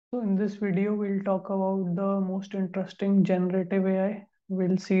So in this video, we'll talk about the most interesting generative AI.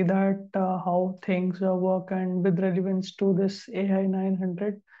 We'll see that how things work and with relevance to this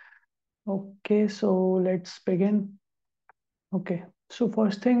AI900. Okay, so let's begin. Okay, so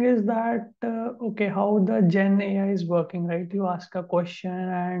first thing is that, okay, how the Gen AI is working, right? You ask a question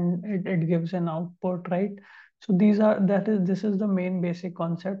and it gives an output, right? So this is the main basic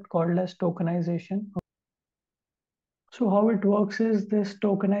concept called as tokenization. So how it works is this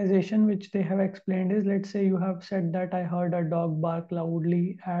tokenization, which they have explained is, let's say you have said that I heard a dog bark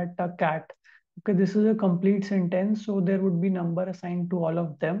loudly at a cat. Okay, this is a complete sentence. So there would be number assigned to all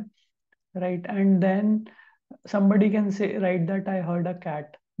of them, right? And then somebody can say, write that I heard a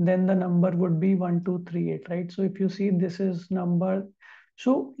cat. Then the number would be 1238, right? So if you see this is number.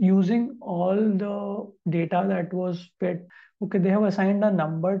 So using all the data that was fed, okay, they have assigned a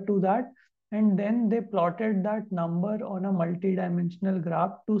number to that, and then they plotted that number on a multi-dimensional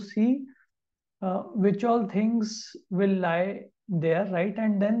graph to see which all things will lie there, right?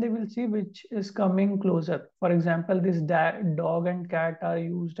 And then they will see which is coming closer. For example, this dog and cat are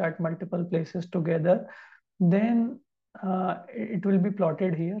used at multiple places together. Then it will be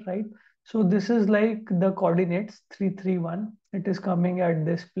plotted here, right? So this is like the coordinates 331. It is coming at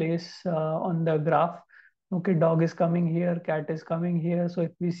this place on the graph. Okay, dog is coming here, cat is coming here. So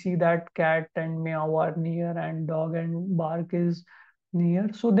if we see that cat and meow are near and dog and bark is near.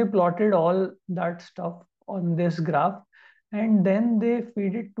 So they plotted all that stuff on this graph, and then they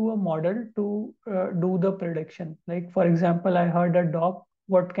feed it to a model to do the prediction. Like for example, I heard a dog,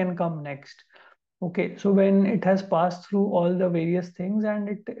 what can come next? Okay, so when it has passed through all the various things and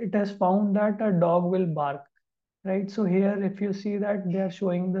it has found that a dog will bark, right? So here, if you see that they are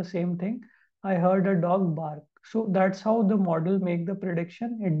showing the same thing, I heard a dog bark. So that's how the model make the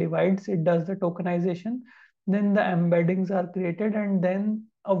prediction. It divides, it does the tokenization, then the embeddings are created, and then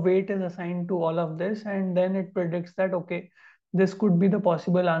a weight is assigned to all of this, and then it predicts that, okay, this could be the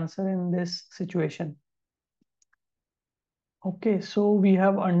possible answer in this situation. Okay, so we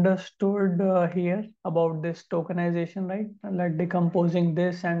have understood here about this tokenization, right? Like decomposing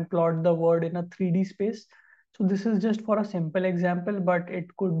this and plot the word in a 3D space. So this is just for a simple example, but it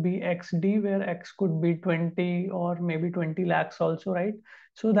could be XD where X could be 20 or maybe 20 lakhs also, right?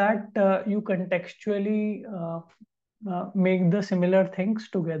 So that you contextually make the similar things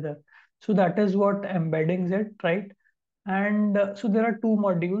together. So that is what embeddings it, right? And so there are two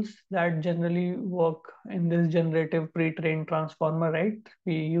modules that generally work in this generative pre-trained transformer, right?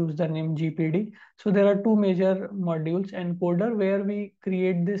 We use the name GPD. So there are two major modules, encoder, where we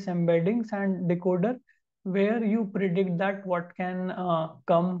create this embeddings, and decoder, where you predict that what can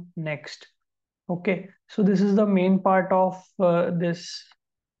come next. Okay, so this is the main part of this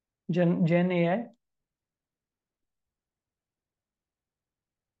Gen AI.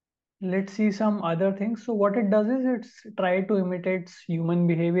 Let's see some other things. So what it does is it's try to imitate human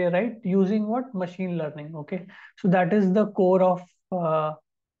behavior, right? Using what? Machine learning. Okay. So that is the core of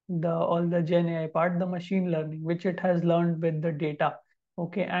the all the Gen AI part, the machine learning, which it has learned with the data.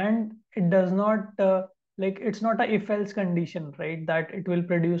 Okay. And it does not like it's not a if else condition, right? That it will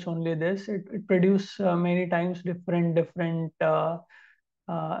produce only this. It produce many times different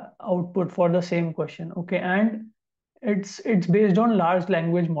output for the same question. Okay. And it's based on large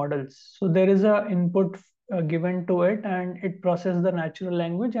language models. So there is a input given to it, and it processes the natural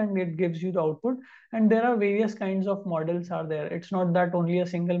language and it gives you the output. And there are various kinds of models are there. It's not that only a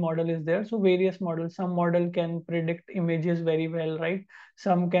single model is there. So various models, some model can predict images very well, right?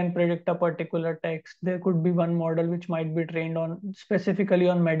 Some can predict a particular text. There could be one model which might be trained on specifically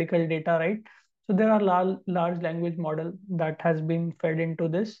on medical data, right? So there are large language model that has been fed into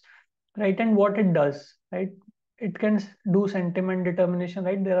this, right? And what it does, right? It can do sentiment determination,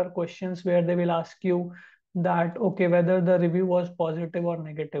 right? There are questions where they will ask you that, okay, whether the review was positive or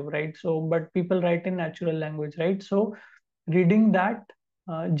negative, right? So but people write in natural language, right? So reading that,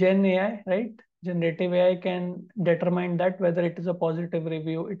 Gen AI, right, generative AI can determine that whether it is a positive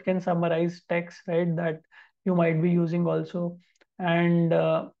review. It can summarize text, right, that you might be using also. And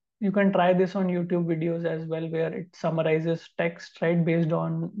you can try this on YouTube videos as well, where it summarizes text, right, based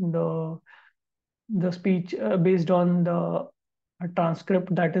on the speech, based on the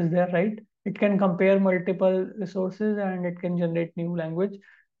transcript that is there, right? It can compare multiple resources and it can generate new language,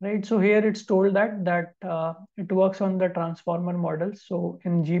 right? So here it's told that it works on the transformer model. So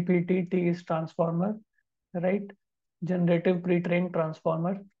in GPT, T is transformer, right? Generative pre-trained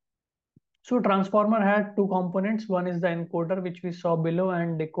transformer. So transformer had two components. One is the encoder, which we saw below,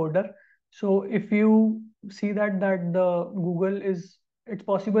 and decoder. So if you see that the Google is, it's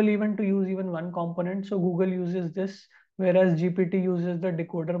possible even to use even one component. So Google uses this whereas GPT uses the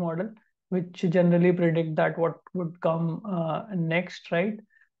decoder model, which generally predict that what would come next, right?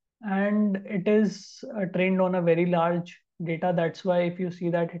 And it is trained on a very large data. That's why if you see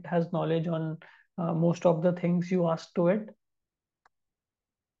that it has knowledge on most of the things you ask to it.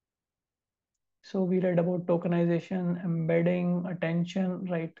 So we read about tokenization, embedding, attention,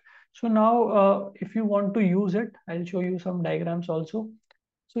 right? So now if you want to use it, I'll show you some diagrams also.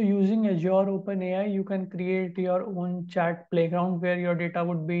 So using Azure OpenAI, you can create your own chat playground where your data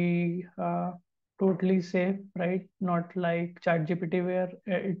would be totally safe, right? Not like ChatGPT where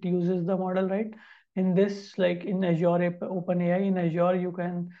it uses the model, right? In this, like in Azure OpenAI, in Azure, you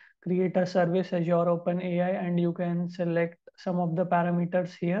can create a service Azure OpenAI and you can select some of the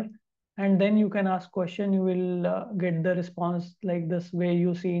parameters here. And then you can ask question, you will get the response like this way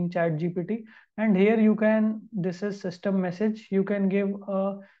you see in ChatGPT. And here you can, this is system message, you can give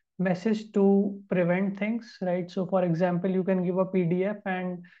a message to prevent things, right? So for example, you can give a PDF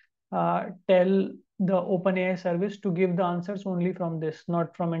and tell the OpenAI service to give the answers only from this,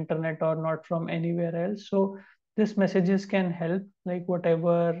 not from internet or not from anywhere else. So this messages can help, like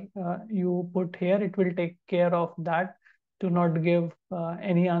whatever you put here, it will take care of that to not give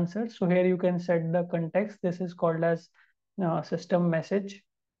any answer. So here you can set the context. This is called as system message.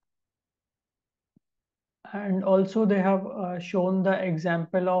 And also they have shown the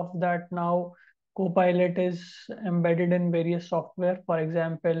example of that now Copilot is embedded in various software. For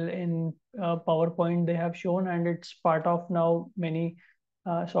example, in PowerPoint they have shown, and it's part of now many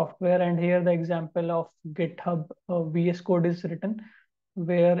software. And here the example of GitHub VS Code is written,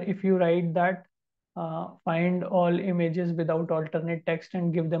 where if you write that find all images without alternate text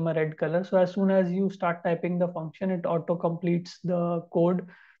and give them a red color. So as soon as you start typing the function, it auto completes the code.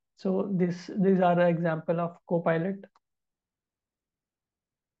 So these are an example of Copilot.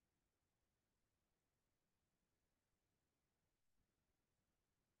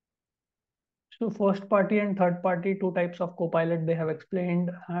 So first party and third party, two types of Copilot they have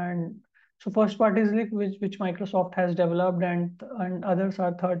explained. And so first party is like which Microsoft has developed, and others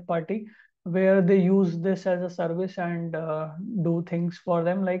are third party where they use this as a service and do things for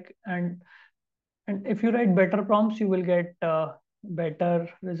them. Like and if you write better prompts, you will get better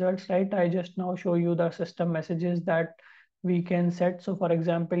results, right? I just now show you the system messages that we can set. So for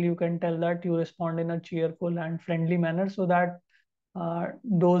example, you can tell that you respond in a cheerful and friendly manner so that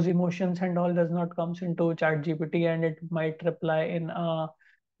those emotions and all does not comes into chat gpt, and it might reply in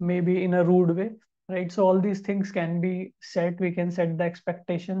maybe in a rude way, right? So all these things can be set. We can set the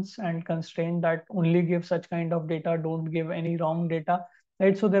expectations and constraint that only give such kind of data, don't give any wrong data,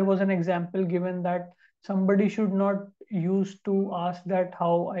 right? So there was an example given that somebody should not use to ask that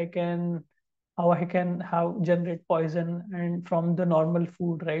how I can have generate poison and from the normal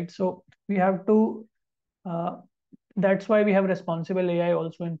food, right? So we have to uh, that's why we have responsible AI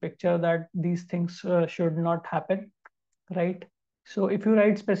also in picture, that these things should not happen, right? So if you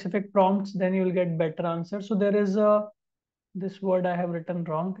write specific prompts, then you'll get better answers. So there is a this word I have written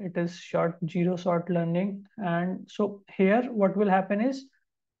wrong. It is short zero short learning. And so here what will happen is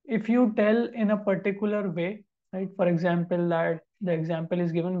if you tell in a particular way, right? For example, that the example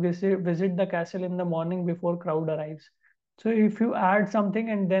is given, visit the castle in the morning before crowd arrives. So if you add something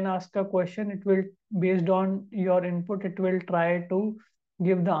and then ask a question, it will, based on your input, it will try to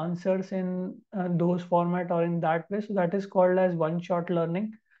give the answers in those format or in that way. So that is called as one shot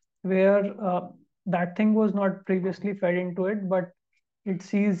learning, where that thing was not previously fed into it, but it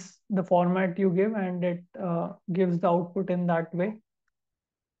sees the format you give and it gives the output in that way.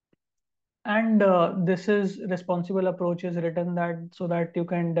 And this is responsible approach is written that so that you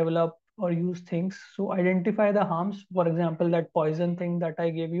can develop or use things. So identify the harms, for example, that poison thing that I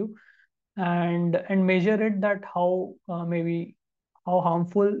gave you, and measure it that how maybe how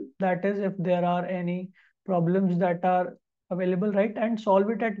harmful that is, if there are any problems that are available, right? And solve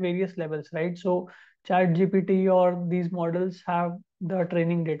it at various levels, right? So chat gpt or these models have the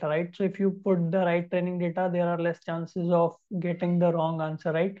training data, right? So if you put the right training data, there are less chances of getting the wrong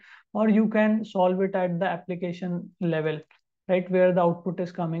answer, right? Or you can solve it at the application level, right, where the output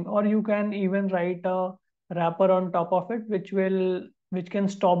is coming. Or you can even write a wrapper on top of it which can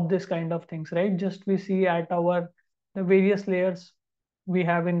stop this kind of things, right? Just we see at our the various layers we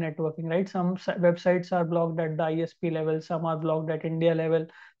have in networking, right? Some websites are blocked at the ISP level, some are blocked at India level,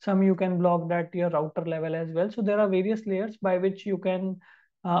 some you can block at your router level as well. So there are various layers by which you can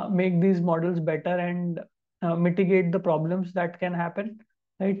make these models better and mitigate the problems that can happen,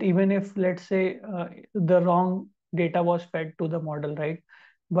 right? Even if, let's say, the wrong data was fed to the model, right?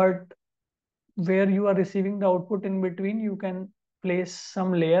 But where you are receiving the output in between, you can place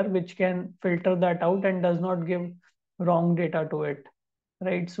some layer which can filter that out and does not give wrong data to it,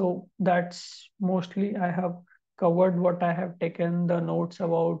 right? So that's mostly I have covered what I have taken the notes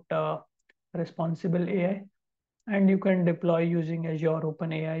about responsible AI, and you can deploy using Azure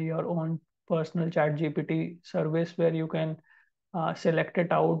OpenAI your own personal ChatGPT service where you can select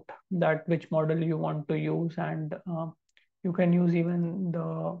it out that which model you want to use, and you can use even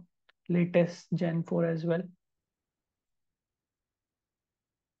the latest Gen 4 as well.